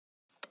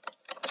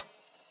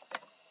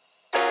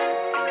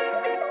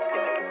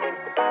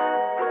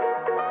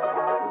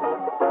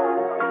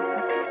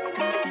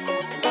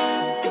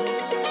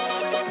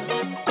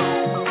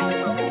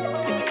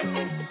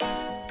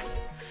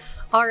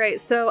right,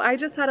 so I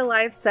just had a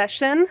live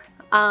session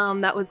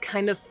that was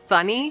kind of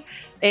funny,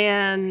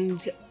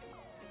 and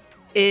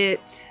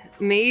it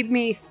made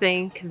me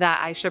think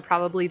that I should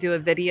probably do a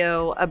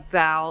video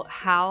about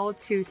how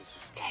to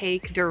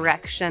take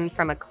direction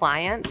from a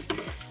client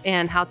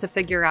and how to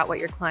figure out what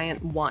your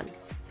client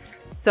wants.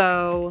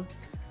 So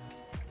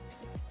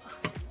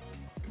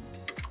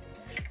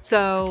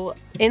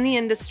in the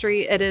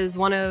industry, it is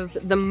one of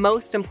the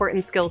most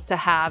important skills to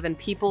have, and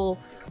people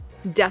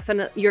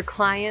your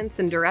clients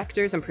and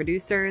directors and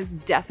producers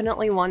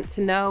definitely want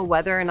to know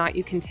whether or not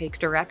you can take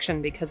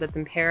direction, because it's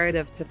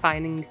imperative to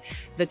finding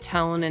the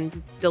tone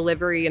and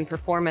delivery and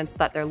performance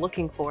that they're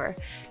looking for.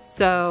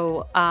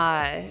 So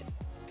I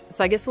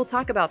guess we'll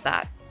talk about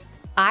that.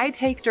 I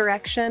take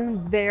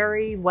direction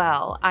very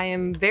well. I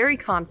am very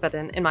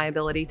confident in my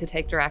ability to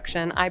take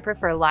direction. I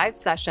prefer live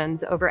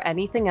sessions over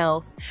anything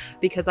else,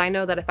 because I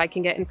know that if I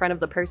can get in front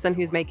of the person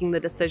who's making the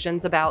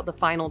decisions about the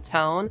final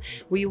tone,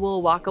 we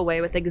will walk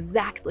away with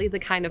exactly the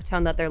kind of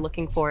tone that they're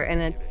looking for.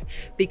 And it's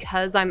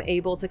because I'm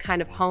able to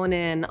kind of hone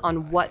in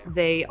on what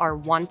they are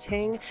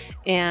wanting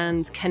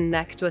and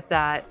connect with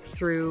that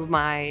through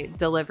my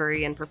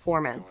delivery and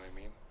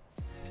performance.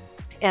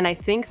 And I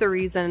think the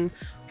reason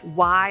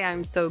why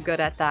I'm so good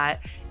at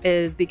that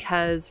is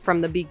because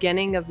from the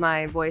beginning of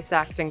my voice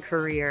acting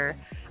career,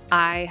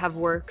 I have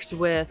worked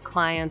with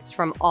clients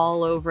from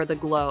all over the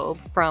globe,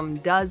 from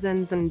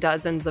dozens and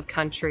dozens of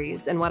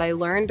countries. And what I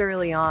learned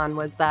early on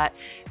was that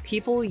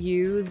people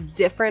use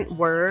different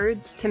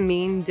words to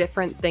mean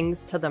different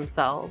things to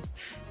themselves.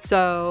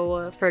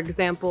 So, for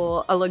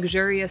example, a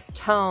luxurious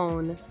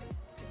tone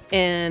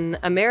in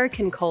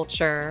American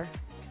culture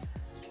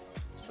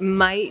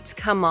might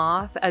come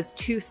off as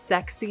too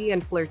sexy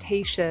and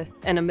flirtatious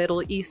in a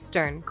Middle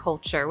Eastern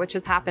culture, which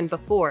has happened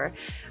before.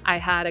 I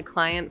had a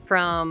client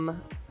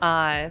from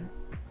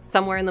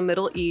somewhere in the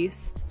Middle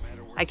East.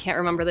 I can't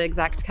remember the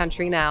exact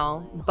country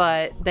now,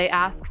 but they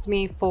asked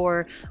me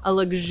for a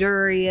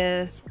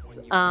luxurious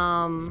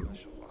tone,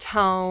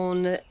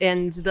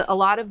 and a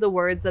lot of the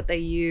words that they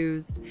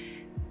used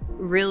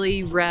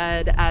really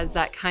read as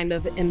that kind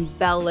of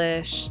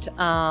embellished,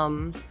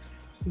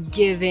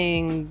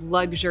 giving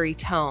luxury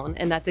tone,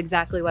 and that's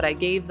exactly what I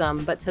gave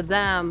them. But to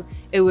them,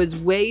 it was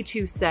way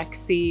too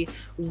sexy,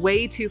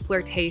 way too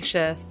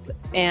flirtatious,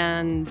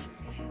 and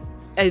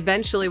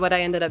eventually what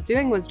I ended up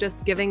doing was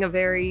just giving a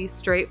very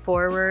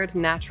straightforward,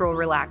 natural,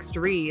 relaxed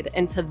read.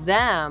 And to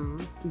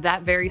them,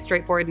 that very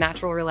straightforward,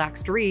 natural,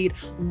 relaxed read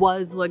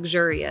was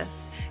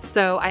luxurious.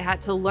 So I had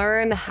to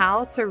learn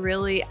how to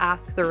really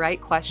ask the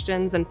right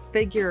questions and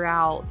figure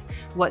out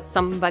what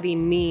somebody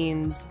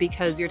means,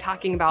 because you're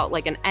talking about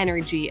like an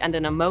energy and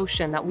an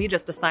emotion that we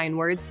just assign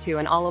words to,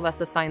 and all of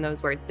us assign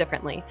those words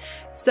differently.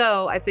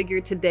 So I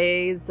figured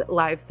today's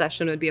live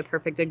session would be a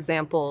perfect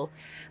example,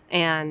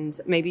 and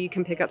maybe you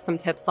can pick up some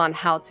tips on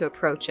how to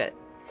approach it.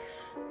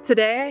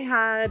 Today I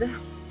had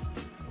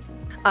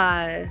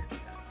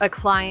a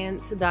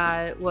client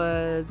that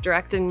was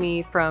directing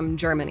me from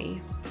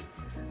Germany.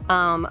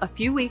 A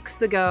few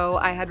weeks ago,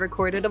 I had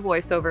recorded a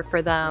voiceover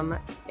for them,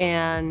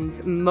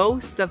 and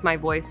most of my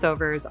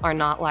voiceovers are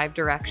not live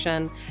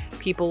direction.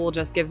 People will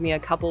just give me a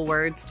couple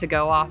words to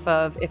go off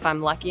of. If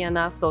I'm lucky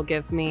enough, they'll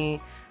give me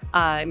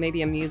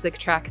maybe a music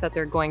track that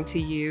they're going to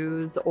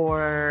use,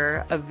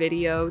 or a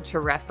video to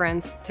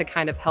reference to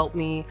kind of help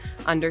me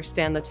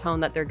understand the tone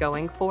that they're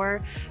going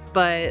for.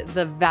 But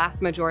the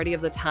vast majority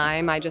of the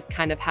time, I just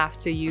kind of have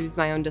to use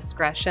my own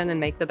discretion and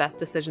make the best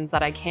decisions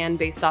that I can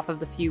based off of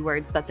the few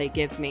words that they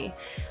give me.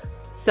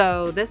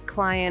 So this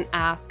client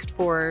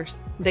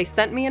they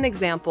sent me an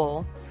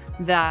example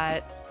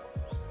that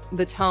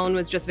the tone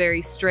was just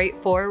very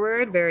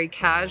straightforward, very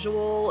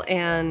casual,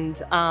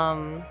 and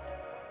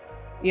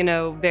you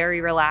know,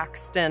 very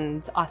relaxed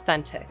and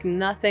authentic.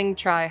 Nothing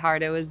try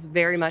hard. It was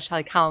very much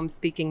like how I'm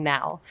speaking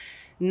now.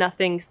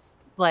 Nothing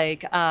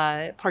like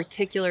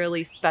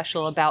particularly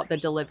special about the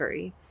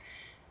delivery.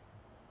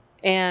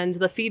 And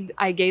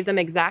I gave them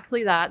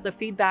exactly that. The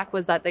feedback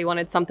was that they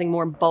wanted something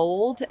more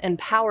bold and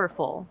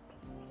powerful.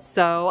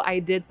 So I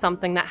did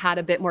something that had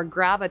a bit more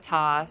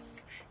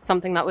gravitas,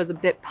 something that was a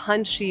bit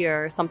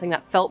punchier, something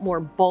that felt more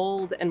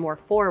bold and more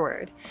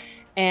forward.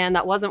 And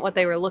that wasn't what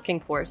they were looking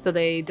for. So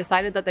they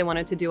decided that they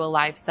wanted to do a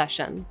live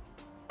session.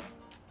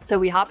 So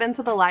we hop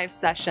into the live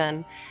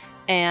session,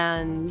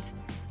 and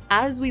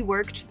as we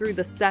worked through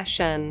the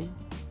session,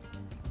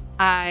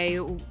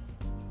 the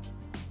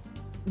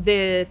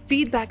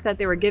feedback that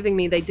they were giving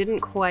me, they didn't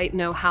quite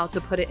know how to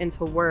put it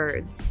into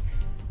words.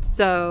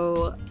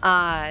 So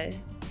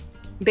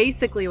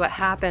basically what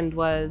happened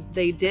was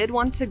they did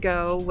want to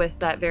go with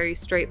that very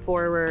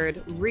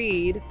straightforward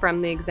read from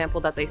the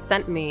example that they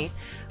sent me,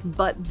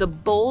 but the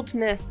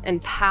boldness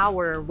and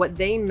power, what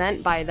they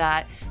meant by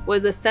that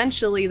was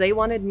essentially they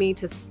wanted me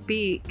to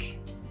speak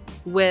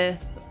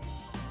with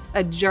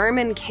a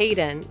German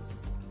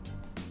cadence,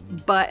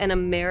 but an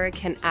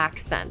American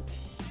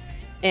accent.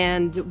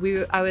 And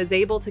I was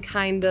able to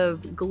kind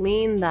of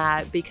glean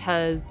that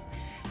because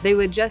they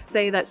would just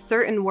say that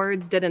certain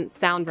words didn't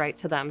sound right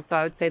to them. So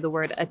I would say the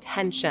word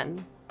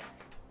attention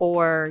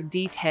or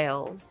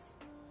details,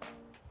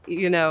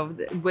 you know,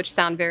 which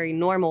sound very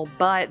normal,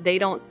 but they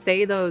don't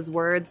say those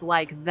words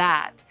like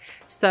that.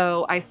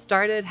 So I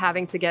started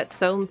having to get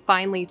so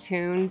finely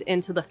tuned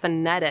into the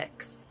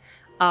phonetics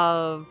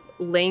of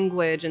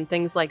language and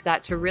things like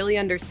that to really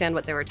understand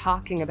what they were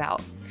talking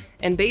about.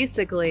 And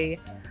basically,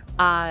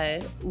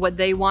 what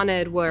they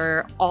wanted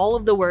were all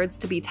of the words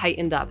to be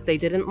tightened up. They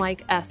didn't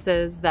like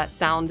S's that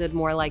sounded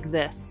more like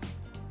this.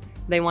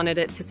 They wanted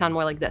it to sound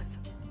more like this,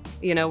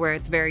 you know, where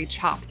it's very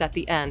chopped at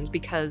the end,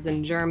 because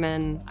in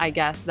German, I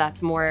guess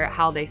that's more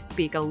how they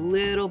speak, a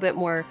little bit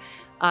more,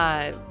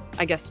 I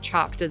guess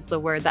chopped is the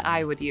word that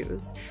I would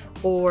use.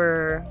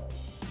 Or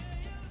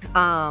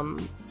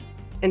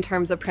in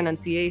terms of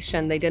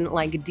pronunciation, they didn't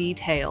like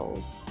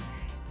details.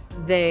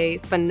 They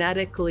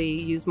phonetically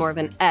use more of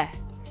an eh,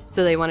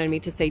 so they wanted me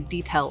to say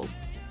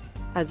details,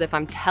 as if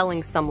I'm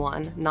telling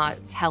someone, not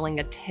telling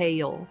a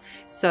tale.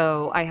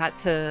 So I had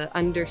to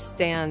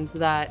understand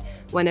that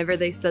whenever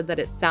they said that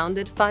it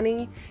sounded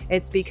funny,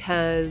 it's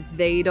because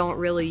they don't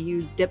really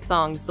use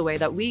diphthongs the way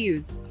that we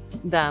use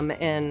them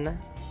in,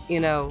 you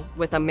know,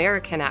 with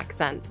American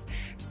accents.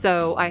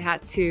 So I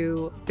had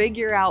to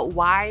figure out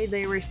why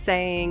they were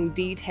saying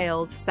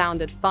details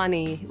sounded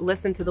funny,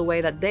 listen to the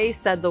way that they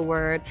said the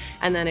word,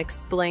 and then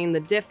explain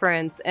the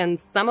difference. And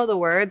some of the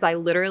words I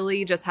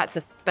literally just had to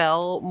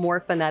spell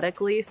more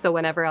phonetically. So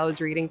whenever I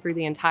was reading through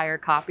the entire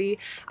copy,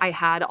 I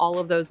had all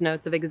of those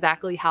notes of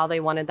exactly how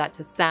they wanted that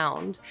to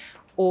sound.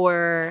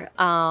 Or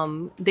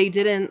they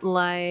didn't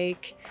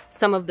like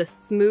some of the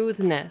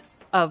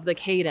smoothness of the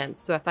cadence.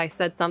 So if I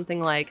said something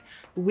like,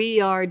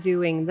 we are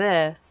doing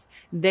this,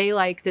 they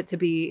liked it to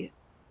be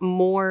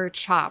more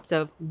chopped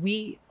of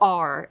we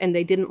are, and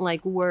they didn't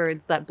like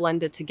words that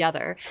blended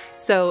together.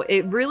 So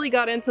it really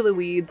got into the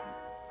weeds.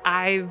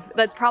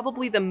 That's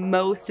probably the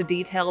most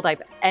detailed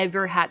I've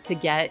ever had to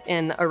get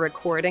in a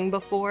recording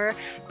before,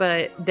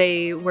 but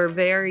they were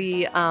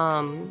very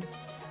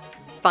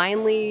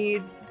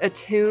finely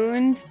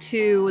attuned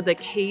to the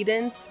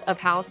cadence of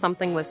how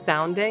something was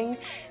sounding.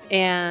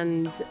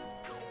 And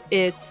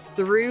it's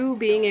through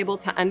being able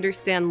to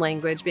understand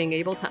language, being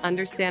able to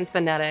understand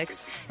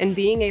phonetics, and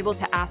being able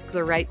to ask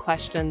the right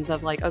questions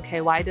of like, okay,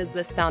 why does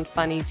this sound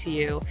funny to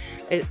you?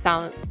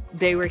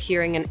 They were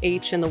hearing an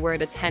H in the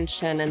word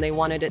attention and they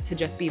wanted it to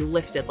just be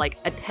lifted, like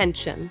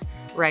attention,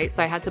 right?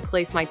 So I had to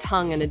place my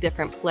tongue in a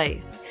different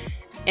place.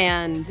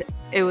 And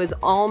it was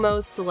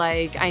almost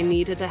like I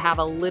needed to have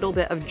a little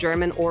bit of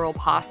German oral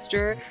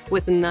posture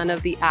with none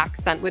of the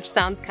accent, which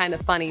sounds kind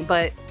of funny,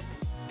 but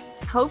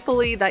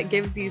hopefully that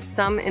gives you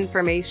some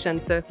information.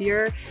 So if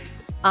you're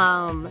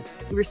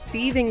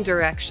receiving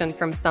direction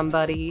from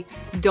somebody,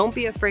 don't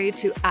be afraid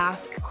to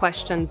ask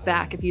questions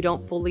back if you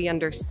don't fully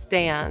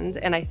understand.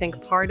 And I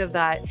think part of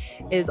that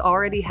is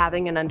already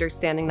having an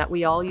understanding that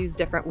we all use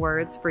different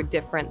words for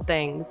different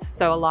things.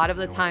 So a lot of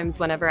the times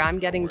whenever I'm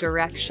getting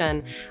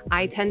direction,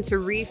 I tend to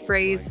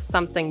rephrase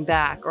something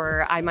back,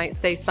 or I might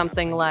say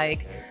something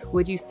like,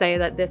 would you say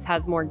that this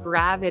has more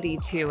gravity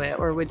to it?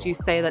 Or would you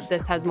say that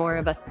this has more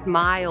of a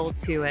smile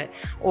to it?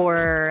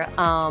 Or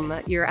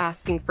you're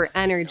asking for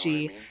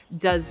energy.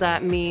 Does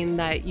that mean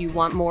that you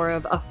want more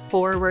of a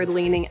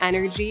forward-leaning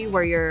energy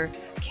where you're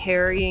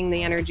carrying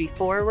the energy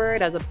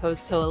forward as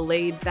opposed to a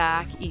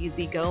laid-back,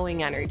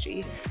 easygoing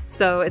energy?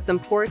 So it's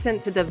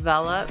important to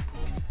develop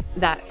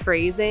that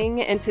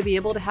phrasing and to be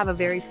able to have a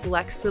very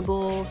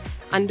flexible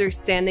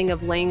understanding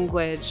of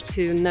language,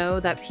 to know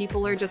that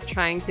people are just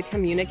trying to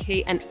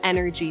communicate an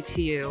energy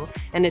to you,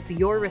 and it's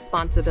your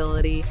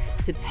responsibility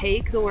to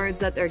take the words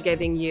that they're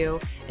giving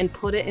you and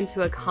put it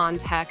into a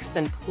context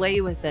and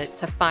play with it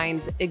to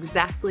find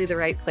exactly the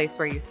right place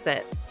where you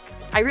sit.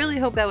 I really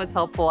hope that was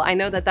helpful. I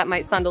know that that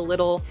might sound a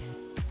little,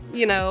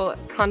 you know,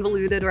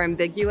 convoluted or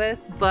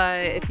ambiguous,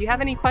 but if you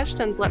have any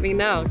questions, let me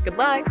know. Good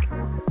luck.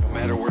 No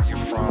matter where